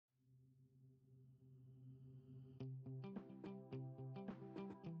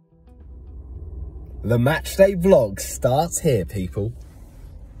The Matchday vlog starts here, people.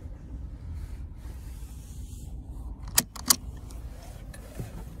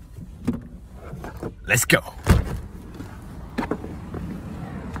 Let's go.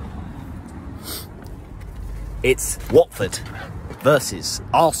 It's Watford versus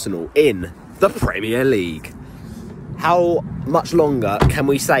Arsenal in the Premier League. How much longer can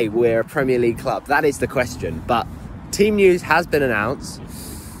we say we're a Premier League club? That is the question. But team news has been announced.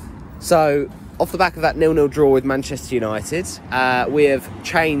 So, off the back of that 0-0 draw with Manchester United, we have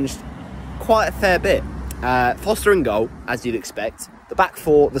changed quite a fair bit. Foster in goal, as you'd expect. The back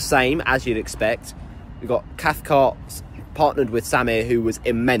four, the same, as you'd expect. We've got Cathcart partnered with Samir, who was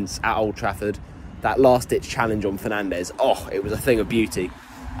immense at Old Trafford. That last-ditch challenge on Fernandes. Oh, it was a thing of beauty.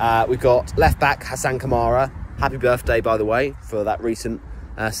 We've got left-back Hassane Kamara. Happy birthday, by the way, for that recent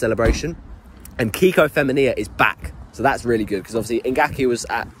celebration. And Kiko Femenia is back. So that's really good, because obviously Ngaki was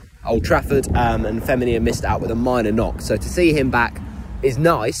at Old Trafford and Femenia missed out with a minor knock. So to see him back is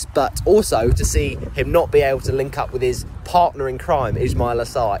nice, but also to see him not be able to link up with his partner in crime, Ismail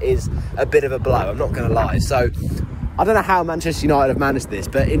Assar, is a bit of a blow, I'm not going to lie. So I don't know how Manchester United have managed this,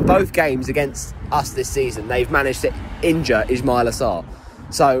 but in both games against us this season, they've managed to injure Ismail Assar.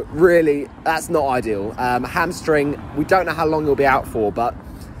 So really, that's not ideal. Hamstring, we don't know how long he'll be out for, but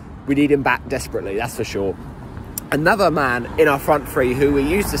we need him back desperately, that's for sure. Another man in our front three who we're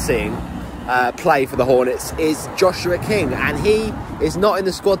used to seeing play for the Hornets is Joshua King, and he is not in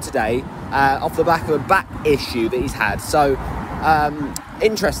the squad today off the back of a back issue that he's had. So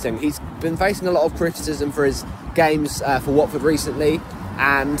interesting. He's been facing a lot of criticism for his games for Watford recently,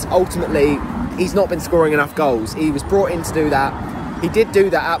 and ultimately he's not been scoring enough goals. He was brought in to do that. He did do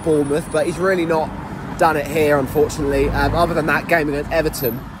that at Bournemouth, but he's really not done it here, unfortunately, other than that game against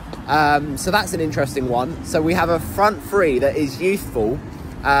Everton. So that's an interesting one. So we have a front three that is youthful,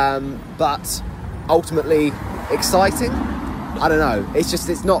 but ultimately exciting. I don't know.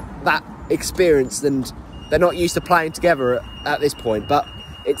 It's not that experienced, and they're not used to playing together at this point. But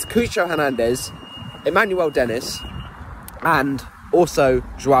it's Cucho Hernandez, Emmanuel Dennis, and also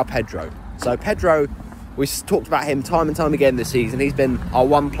Joao Pedro. So Pedro, we've talked about him time and time again this season. He's been our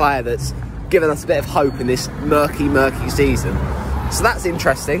one player that's given us a bit of hope in this murky season. So that's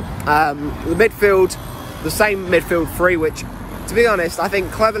interesting. The midfield, the same midfield three, which, to be honest, I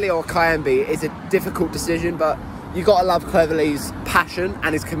think Cleverley or Kayembe is a difficult decision, but you've got to love Cleverley's passion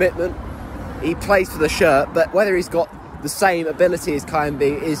and his commitment. He plays for the shirt, but whether he's got the same ability as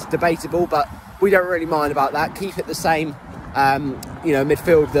Kayembe is debatable, but we don't really mind about that. Keep it the same,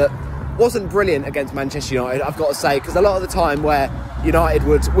 midfield that wasn't brilliant against Manchester United, I've got to say, because a lot of the time where United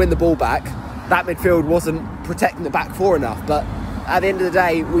would win the ball back, that midfield wasn't protecting the back four enough. But at the end of the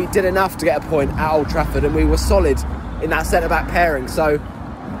day, we did enough to get a point at Old Trafford, and we were solid in that centre-back pairing. So,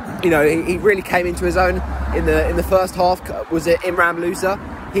 he really came into his own in the first half. Was it Imran Louza?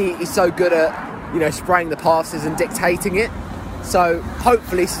 He's so good at, spraying the passes and dictating it. So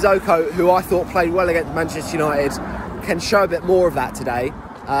hopefully Sissoko, who I thought played well against Manchester United, can show a bit more of that today.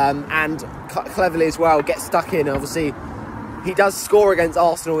 And Cleverley as well, get stuck in. Obviously, he does score against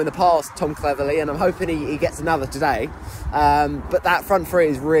Arsenal in the past, Tom Cleverley, and I'm hoping he gets another today. But that front three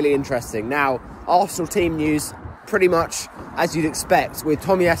is really interesting. Now, Arsenal team news, pretty much as you'd expect, with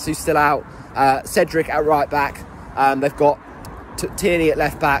Tomiyasu still out, Cedric at right back. They've got Tierney at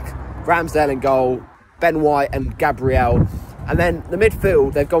left back, Ramsdale in goal, Ben White and Gabriel. And then the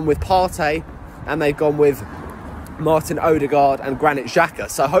midfield, they've gone with Partey, and they've gone with Martin Odegaard and Granit Xhaka.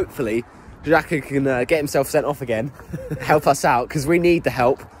 So hopefully Xhaka can get himself sent off again, help us out, because we need the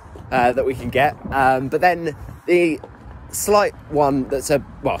help that we can get. But then the slight one that's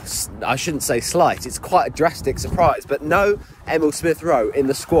I shouldn't say slight, it's quite a drastic surprise, but no Emil Smith-Rowe in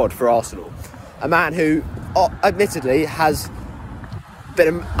the squad for Arsenal. A man who admittedly has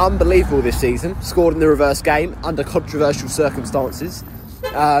been unbelievable this season, scored in the reverse game under controversial circumstances.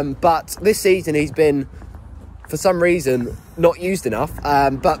 But this season he's been, for some reason, not used enough.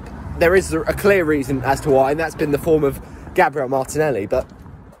 But there is a clear reason as to why, and that's been the form of Gabriel Martinelli. But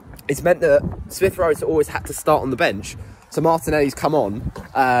it's meant that Smith-Rowe's always had to start on the bench. So Martinelli's come on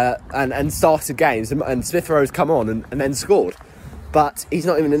and started games, and Smith-Rowe's come on and then scored. But he's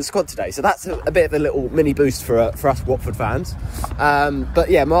not even in the squad today. So that's a bit of a little mini boost for us Watford fans. But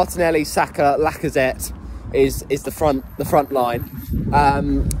yeah, Martinelli, Saka, Lacazette is the front line.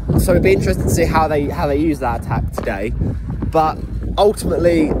 So it'd be interesting to see how they use that attack today. But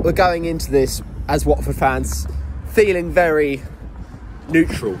ultimately, we're going into this as Watford fans feeling very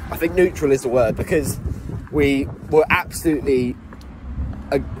neutral. I think neutral is the word, because we were absolutely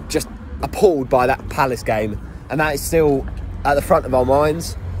just appalled by that Palace game, and that is still at the front of our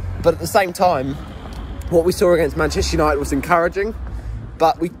minds. But at the same time, What we saw against Manchester United was encouraging,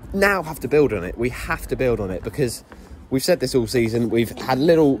 but we now have to build on it. We have to build on it because we've said this all season. We've had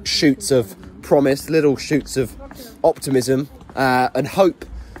little shoots of promise, little shoots of optimism, and hope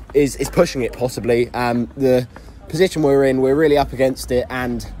is pushing it possibly. The position we're in, we're really up against it,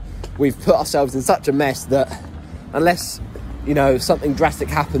 and we've put ourselves in such a mess that unless, you know, something drastic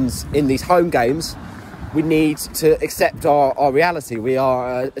happens in these home games, we need to accept our reality. We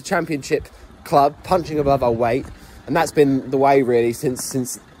are a championship club punching above our weight, and that's been the way really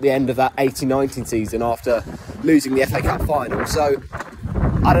since the end of that 18-19 season after losing the FA Cup final. So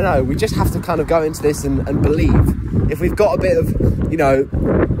I don't know, we just have to kind of go into this and believe. If we've got a bit of, you know,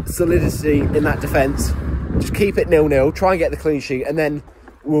 solidity in that defence, just keep it 0-0, try and get the clean sheet, and then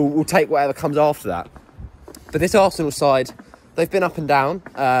we'll take whatever comes after that. But this Arsenal side, they've been up and down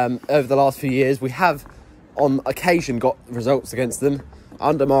over the last few years. We have on occasion got results against them.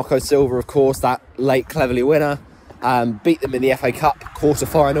 Under Marco Silva, of course, that late Cleverley winner, beat them in the FA Cup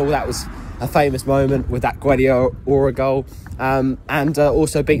quarter-final. That was a famous moment with that Guardiola goal, and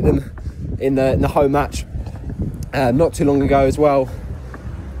also beat them in the home match not too long ago as well,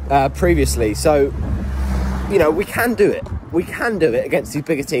 previously. So, you know, we can do it. We can do it against these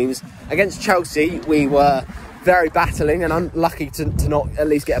bigger teams. Against Chelsea, we were very battling and unlucky to not at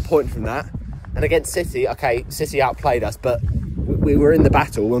least get a point from that. And against City, okay, City outplayed us, but we were in the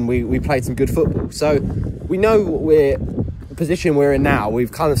battle and we played some good football. So we know the position we're in now.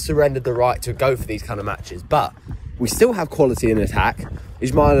 We've kind of surrendered the right to go for these kind of matches, but we still have quality in attack.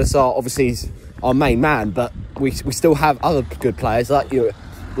 Ismail Assar obviously is our main man, but we still have other good players like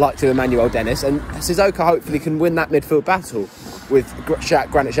to Emmanuel Dennis, and Sissoko hopefully can win that midfield battle with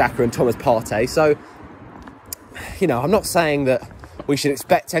Granit Xhaka and Thomas Partey. So, you know, I'm not saying that we should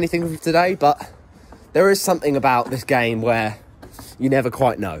expect anything from today, but there is something about this game where you never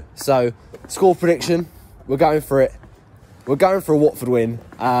quite know. So, score prediction, we're going for it. We're going for a Watford win.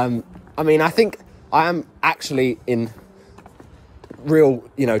 I mean, I think I am actually in real,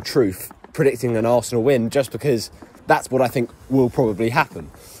 you know, truth predicting an Arsenal win just because that's what I think will probably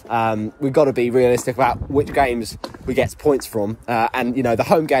happen. We've got to be realistic about which games we get points from. And, you know, the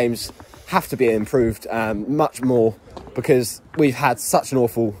home games have to be improved much more because we've had such an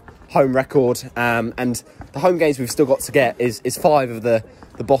awful home record. And the home games we've still got to get is 5 of the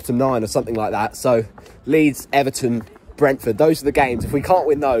bottom 9 or something like that. So Leeds, Everton, Brentford, those are the games. If we can't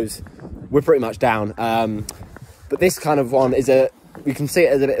win those, we're pretty much down. But this kind of one is we can see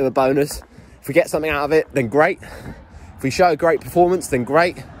it as a bit of a bonus. If we get something out of it, then great. If we show a great performance, then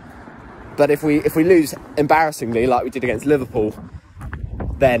great. But if we lose embarrassingly, like we did against Liverpool,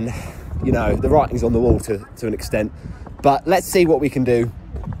 then, you know, the writing's on the wall to an extent. But let's see what we can do,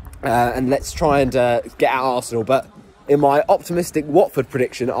 and let's try and get out Arsenal. But in my optimistic Watford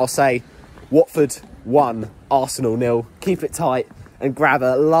prediction, I'll say Watford 1, Arsenal 0. Keep it tight and grab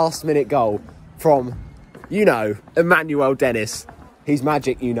a last-minute goal from, you know, Emmanuel Dennis. He's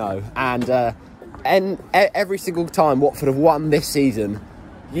magic, you know. And every single time Watford have won this season,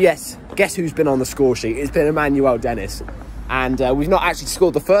 yes, guess who's been on the score sheet? It's been Emmanuel Dennis. And we've not actually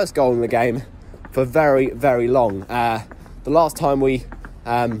scored the first goal in the game for very, very long. The last time we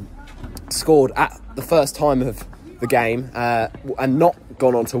scored at the first time of the game and not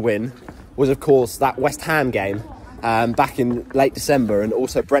gone on to win was, of course, that West Ham game back in late December. And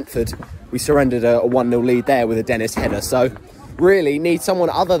also Brentford, we surrendered a 1-0 lead there with a Dennis header. So really need someone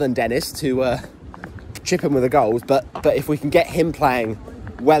other than Dennis to chip him with the goals. But if we can get him playing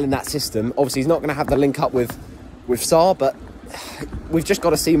well in that system, obviously he's not going to have the link up with Sarr, but we've just got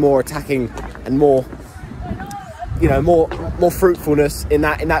to see more attacking and more, you know, more fruitfulness in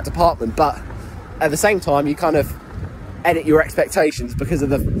that department. But at the same time, you kind of edit your expectations because of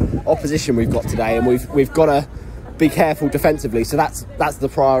the opposition we've got today, and we've got to be careful defensively. So that's the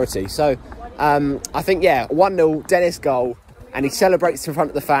priority. So I think, yeah, 1-0 Dennis goal, and he celebrates in front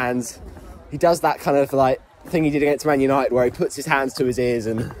of the fans. He does that kind of like thing he did against Man United, where he puts his hands to his ears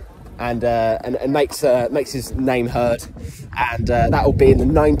and makes his name heard, and that will be in the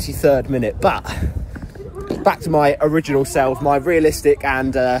 93rd minute. But back to my original self, my realistic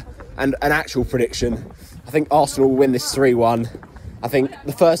and an actual prediction. I think Arsenal will win this 3-1. I think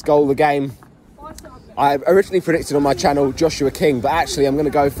the first goal of the game, I originally predicted on my channel Joshua King, but actually I'm going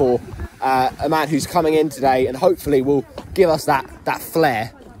to go for a man who's coming in today and hopefully will give us that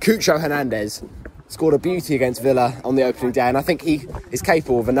flair. Cucho Hernandez scored a beauty against Villa on the opening day, and I think he is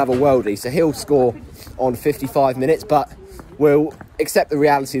capable of another worldie, so he'll score on 55 minutes, but we'll accept the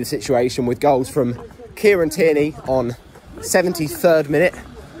reality of the situation with goals from Kieran Tierney on 73rd minute.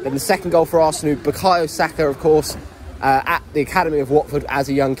 Then the second goal for Arsenal, Bukayo Saka, of course, at the academy of Watford as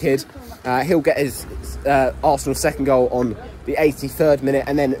a young kid. He'll get his Arsenal's second goal on the 83rd minute,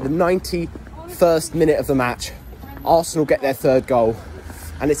 and then the 91st minute of the match, Arsenal get their third goal,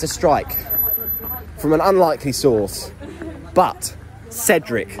 and it's a strike from an unlikely source. But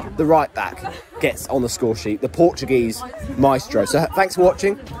Cedric, the right back, gets on the score sheet, the Portuguese maestro. So thanks for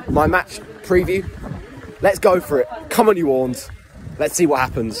watching my match preview. Let's go for it. Come on, you Orns. Let's see what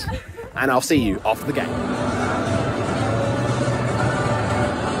happens, and I'll see you after the game.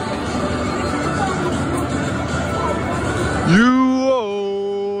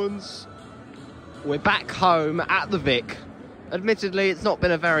 We're back home at the Vic. Admittedly, it's not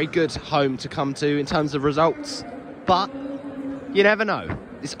been a very good home to come to in terms of results, but you never know.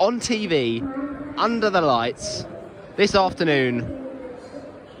 It's on TV, under the lights, this afternoon.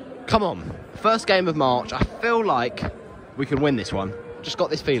 Come on, first game of March. I feel like we can win this one. Just got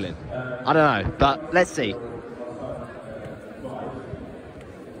this feeling. I don't know, but let's see.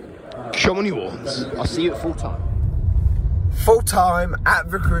 Come on, you Orns. I'll see you at full time. Full time at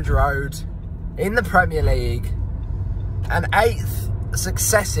Vicarage Road. In the Premier League, an 8th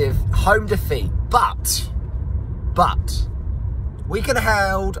successive home defeat, but we can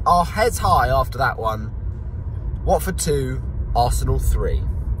hold our heads high after that one. Watford 2, Arsenal 3.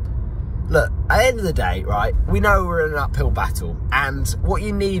 Look, at the end of the day, right, we know we're in an uphill battle, and what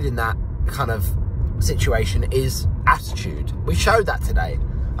you need in that kind of situation is attitude. We showed that today.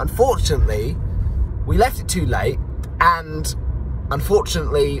 Unfortunately, we left it too late, and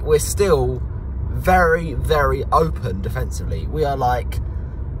unfortunately, we're still very, very open defensively. We are like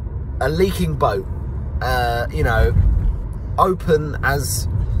a leaking boat, you know, open as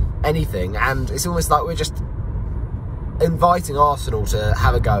anything, and it's almost like we're just inviting Arsenal to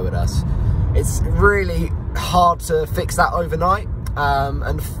have a go at us. It's really hard to fix that overnight,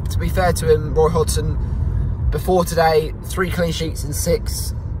 and to be fair to him, Roy Hodgson, before today, 3 clean sheets in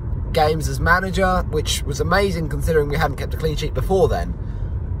 6 games as manager, which was amazing considering we hadn't kept a clean sheet before then.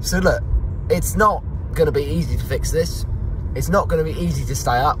 So look, it's not going to be easy to fix this. It's not going to be easy to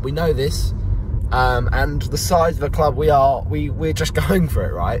stay up. We know this. And the size of the club we are, we're just going for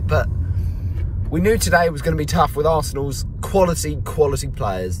it, right? But we knew today was going to be tough with Arsenal's quality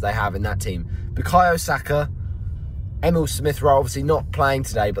players they have in that team. Bukayo Saka, Emil Smith-Rowe obviously not playing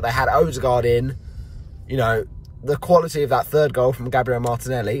today, but they had Odegaard in. You know, the quality of that third goal from Gabriel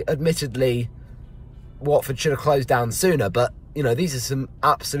Martinelli. Admittedly, Watford should have closed down sooner, but you know, these are some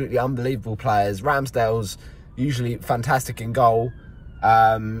absolutely unbelievable players. Ramsdale's usually fantastic in goal.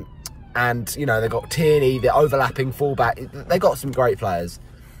 And, you know, they've got Tierney, the overlapping fullback. They've got some great players.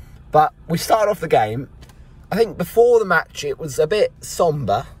 But we started off the game. I think before the match, it was a bit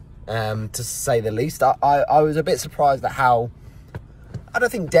sombre, to say the least. I was a bit surprised at how, I don't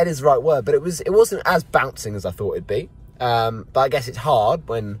think dead is the right word, but it wasn't as bouncing as I thought it'd be. But I guess it's hard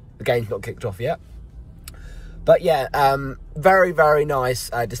when the game's not kicked off yet. But yeah, very, very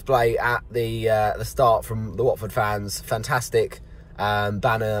nice display at the start from the Watford fans. Fantastic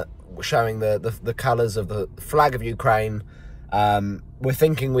banner showing the colours of the flag of Ukraine. We're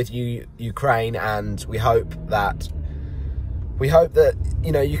thinking with you, Ukraine, and we hope that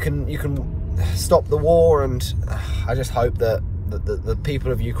you know you can stop the war, and I just hope that the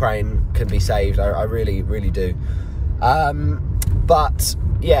people of Ukraine can be saved. I really, really do. But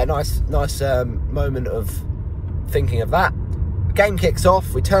yeah, nice moment of thinking of that. The game kicks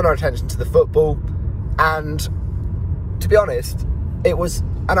off, we turn our attention to the football, and to be honest, it was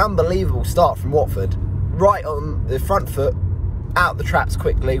an unbelievable start from Watford. Right on the front foot, out the traps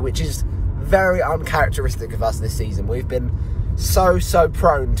quickly, which is very uncharacteristic of us this season. We've been so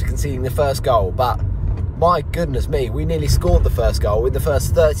prone to conceding the first goal, but my goodness me, we nearly scored the first goal in the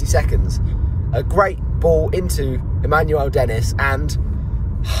first 30 seconds. A great ball into Emmanuel Dennis, and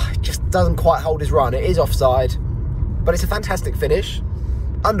it just doesn't quite hold his run. It is offside, but it's a fantastic finish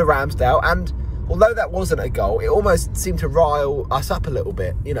under Ramsdale, and although that wasn't a goal, it almost seemed to rile us up a little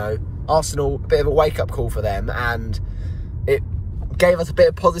bit. You know, Arsenal, a bit of a wake-up call for them, and it gave us a bit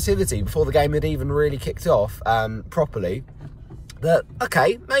of positivity before the game had even really kicked off properly. That,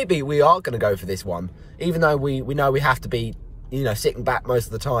 okay, maybe we are going to go for this one, even though we know we have to be, you know, sitting back most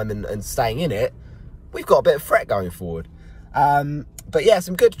of the time and staying in it. We've got a bit of threat going forward. But yeah,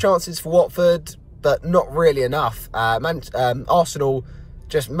 some good chances for Watford, but not really enough. Arsenal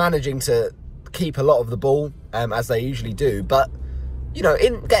just managing to keep a lot of the ball, as they usually do. But, you know,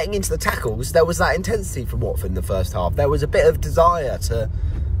 in getting into the tackles, there was that intensity from Watford in the first half. There was a bit of desire to,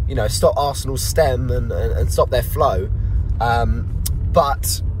 you know, stop Arsenal's stem and stop their flow.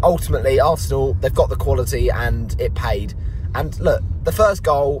 But ultimately, Arsenal, they've got the quality and it paid. And look, the first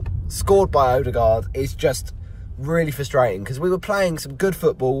goal scored by Odegaard is just really frustrating because we were playing some good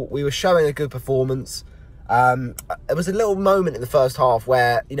football. We were showing a good performance. There was a little moment in the first half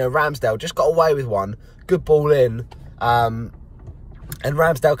where, you know, Ramsdale just got away with one. Good ball in. And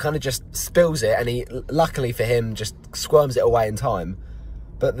Ramsdale kind of just spills it, and he, luckily for him, just squirms it away in time.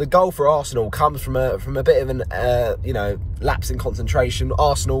 But the goal for Arsenal comes from a bit of an, you know, lapse in concentration.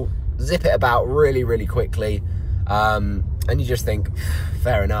 Arsenal zip it about really, really quickly. And you just think,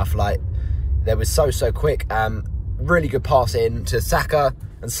 fair enough, like, they were so quick. Really good pass in to Saka,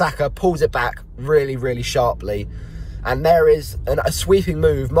 and Saka pulls it back really, really sharply. And there is a sweeping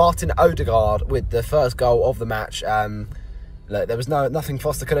move. Martin Odegaard with the first goal of the match. Look, there was nothing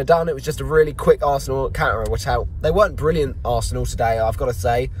Foster could have done. It was just a really quick Arsenal counter attack. They weren't brilliant, Arsenal, today, I've got to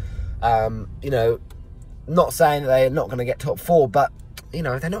say. You know, not saying that they're not going to get top 4, but, you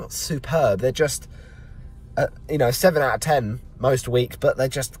know, they're not superb. They're just, you know, 7 out of 10 most weeks, but they're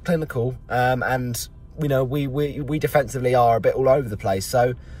just clinical. And, you know, we defensively are a bit all over the place.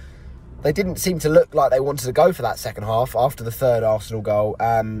 So they didn't seem to look like they wanted to go for that second half after the third Arsenal goal.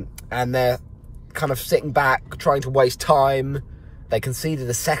 And they're kind of sitting back, trying to waste time. They conceded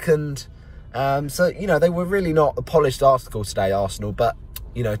a second. So, you know, they were really not a polished article today, Arsenal. But,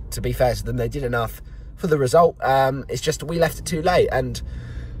 you know, to be fair to them, they did enough for the result. It's just we left it too late. And,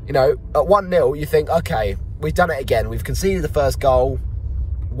 you know, at 1-0, you think, okay, we've done it again. We've conceded the first goal.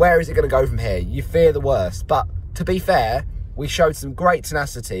 Where is it going to go from here? You fear the worst. But to be fair, we showed some great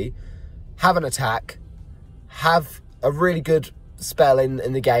tenacity, have an attack, have a really good spell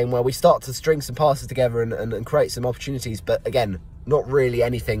in the game where we start to string some passes together and create some opportunities, but again, not really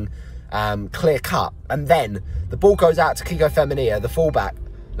anything clear cut. And then the ball goes out to Kiko Femenia, the fullback.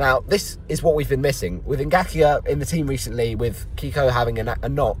 Now, this is what we've been missing with Ngakia in the team recently, with Kiko having a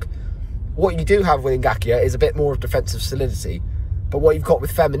knock. What you do have with Ngakia is a bit more of defensive solidity, but what you've got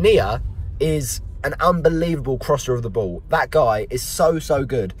with Femenia is an unbelievable crosser of the ball. That guy is so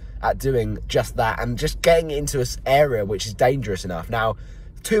good at doing just that and just getting into an area which is dangerous enough. Now,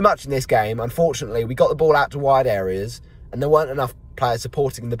 too much in this game, unfortunately, we got the ball out to wide areas and there weren't enough players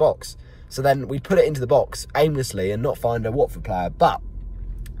supporting the box. So then we put it into the box aimlessly and not find a Watford player. But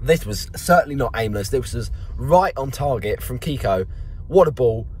this was certainly not aimless. This was right on target from Kiko. What a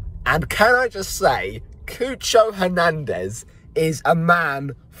ball. And can I just say, Cucho Hernandez is a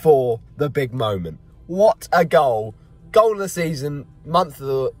man for the big moment. What a goal. Goal of the season, month of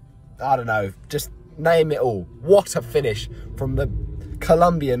the, I don't know, just name it all. What a finish from the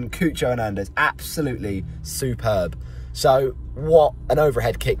Colombian Cucho Hernandez. Absolutely superb. So what an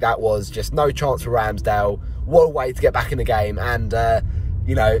overhead kick that was. Just no chance for Ramsdale. What a way to get back in the game. And,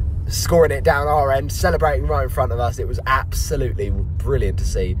 you know, scoring it down our end, celebrating right in front of us. It was absolutely brilliant to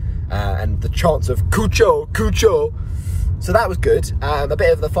see. And the chance of Cucho. So that was good. A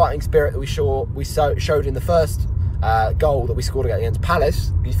bit of the fighting spirit that we showed in the first goal that we scored against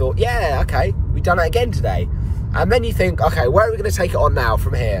Palace. You thought, yeah, okay, we've done it again today. And then you think, okay, where are we going to take it on now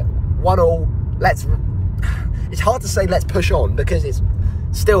from here? 1-1, it's hard to say let's push on, because it's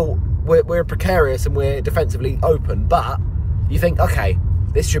still, we're precarious and we're defensively open, but you think, okay,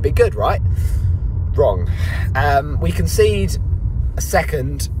 this should be good, right? Wrong. We concede a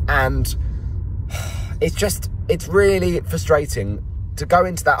second, and it's really frustrating to go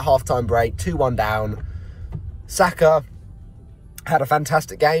into that half-time break, 2-1 down. Saka had a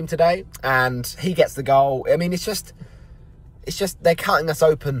fantastic game today, and he gets the goal. I mean, it's just they're cutting us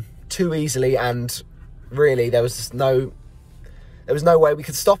open too easily, and really there was no way we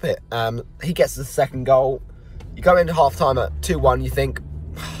could stop it. He gets the second goal. You go into half-time at 2-1, you think,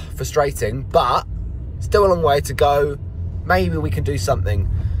 frustrating, but still a long way to go. Maybe we can do something.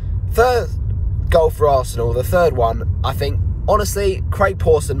 Third goal for Arsenal, the third one, I think, honestly, Craig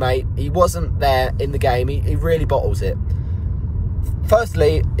Pawson, mate, he wasn't there in the game. He really bottles it.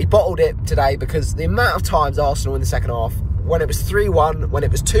 Firstly, he bottled it today because the amount of times Arsenal in the second half, when it was 3-1, when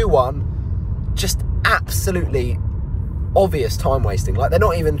it was 2-1, just absolutely obvious time wasting. Like, they're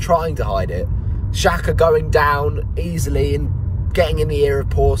not even trying to hide it. Xhaka going down easily and getting in the ear of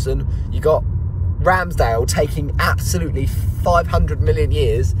Pawson. You got Ramsdale taking absolutely 500 million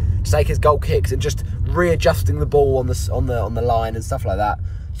years to take his goal kicks and just readjusting the ball on the line and stuff like that.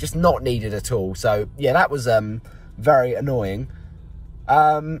 It's just not needed at all. So yeah, that was very annoying.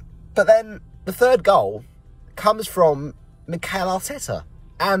 But then the third goal comes from Mikel Arteta,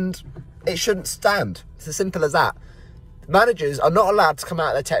 and it shouldn't stand. It's as simple as that. Managers are not allowed to come out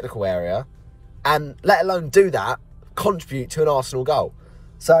of their technical area, and let alone do that, contribute to an Arsenal goal.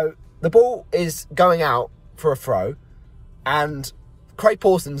 So the ball is going out for a throw, and Craig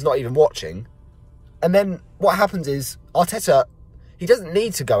Pawson's not even watching. And then what happens is Arteta, he doesn't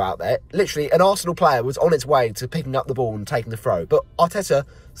need to go out there. Literally, an Arsenal player was on its way to picking up the ball and taking the throw. But Arteta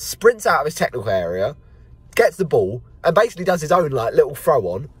sprints out of his technical area, gets the ball, and basically does his own like little throw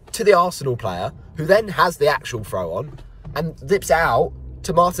on to the Arsenal player, who then has the actual throw on, and zips it out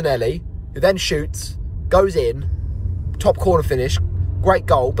to Martinelli, who then shoots, goes in, top corner finish, great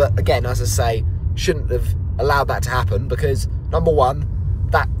goal. But again, as I say, shouldn't have allowed that to happen, because number one,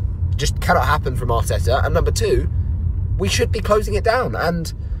 that just cannot happen from Arteta, and number two, we should be closing it down.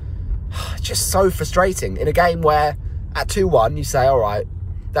 And it's just so frustrating in a game where at 2-1 you say, all right,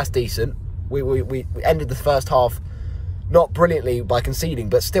 that's decent. We ended the first half not brilliantly by conceding,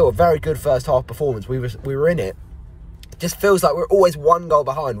 but still a very good first half performance. We were in it. It just feels like we're always one goal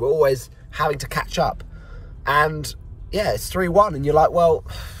behind. We're always having to catch up. And yeah, it's 3-1, and you're like, well,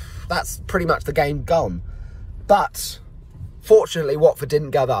 that's pretty much the game gone. But fortunately, Watford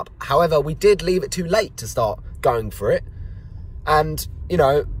didn't give up. However, we did leave it too late to start going for it. And, you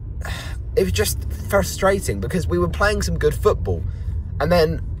know, it was just frustrating because we were playing some good football. And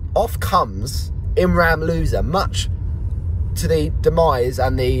then off comes Imran Loser, much to the demise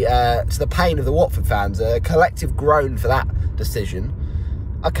and to the pain of the Watford fans. A collective groan for that decision.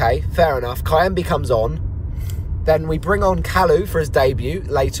 Okay, fair enough. Kayembe comes on. Then we bring on Kalu for his debut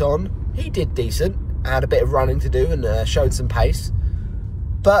late on. He did decent. Had a bit of running to do and showed some pace.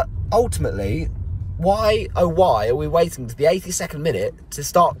 But ultimately, why, oh why, are we waiting to the 82nd minute to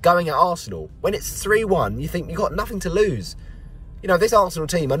start going at Arsenal? When it's 3-1, you think you've got nothing to lose. You know, this Arsenal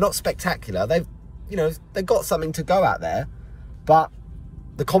team are not spectacular. They've got something to go at there. But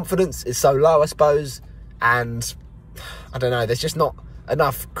the confidence is so low, I suppose. And I don't know, there's just not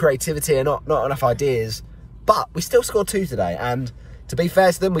enough creativity and not enough ideas. But we still scored 2 today. And to be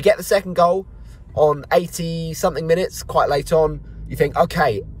fair to them, we get the second goal on 80-something minutes, quite late on. You think,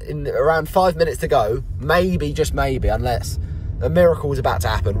 okay, in around 5 minutes to go, maybe, just maybe, unless a miracle is about to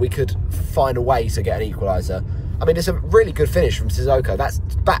happen, we could find a way to get an equaliser. I mean, it's a really good finish from Sissoko. That's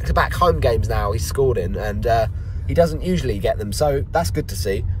back-to-back home games now he's scored in, and he doesn't usually get them, so that's good to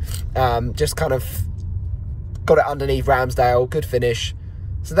see. Just kind of got it underneath Ramsdale, good finish.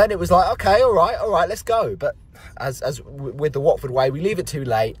 So then it was like, okay, all right, let's go. But as with the Watford way, we leave it too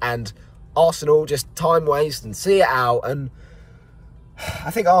late, and Arsenal just time waste and see it out. And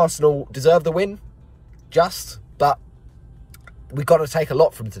I think Arsenal deserve the win, but we've got to take a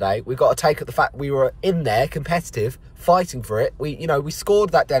lot from today. We've got to take at the fact we were in there, competitive, fighting for it. We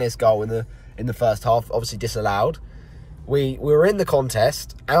scored that Dennis goal in the first half, obviously disallowed. We were in the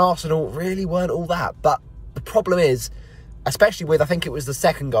contest, and Arsenal really weren't all that. But the problem is, especially with, I think it was the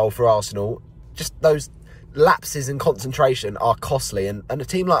second goal for Arsenal, just those lapses in concentration are costly, and a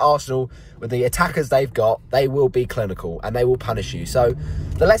team like Arsenal, with the attackers they've got, they will be clinical and they will punish you. So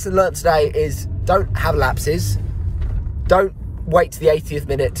the lesson learnt today is don't have lapses, don't wait to the 80th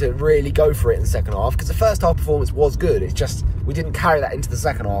minute to really go for it in the second half, because the first half performance was good. It's just we didn't carry that into the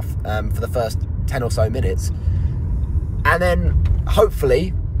second half for the first 10 or so minutes, and then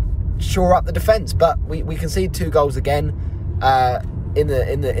hopefully shore up the defence. But we conceded 2 goals again in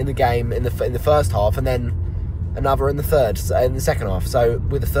the game in the first half, and then another in the second half. So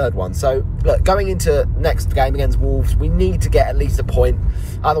with the third one. So look, going into next game against Wolves, we need to get at least a point.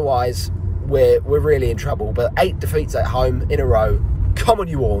 Otherwise, we're really in trouble. But 8 defeats at home in a row. Come on,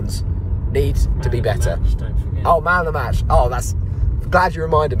 you Warns, need to be better. Match, don't forget. Oh, man of the match. Oh, that's glad you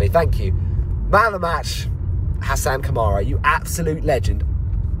reminded me. Thank you. Man of the match, Hassane Kamara. You absolute legend.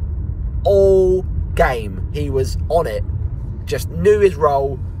 All game he was on it. Just knew his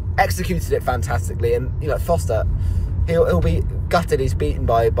role, executed it fantastically, and Foster, he'll be gutted he's beaten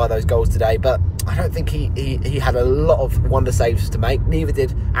by those goals today. But I don't think he had a lot of wonder saves to make. Neither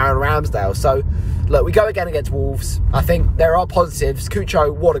did Aaron Ramsdale. So look, we go again against Wolves. I think there are positives.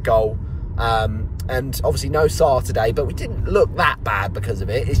 Cucho, what a goal, and obviously no Sarr today, but we didn't look that bad because of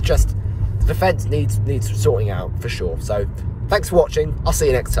it. It's just the defence needs sorting out for sure. So thanks for watching. I'll see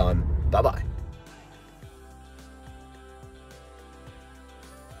you next time. Bye bye.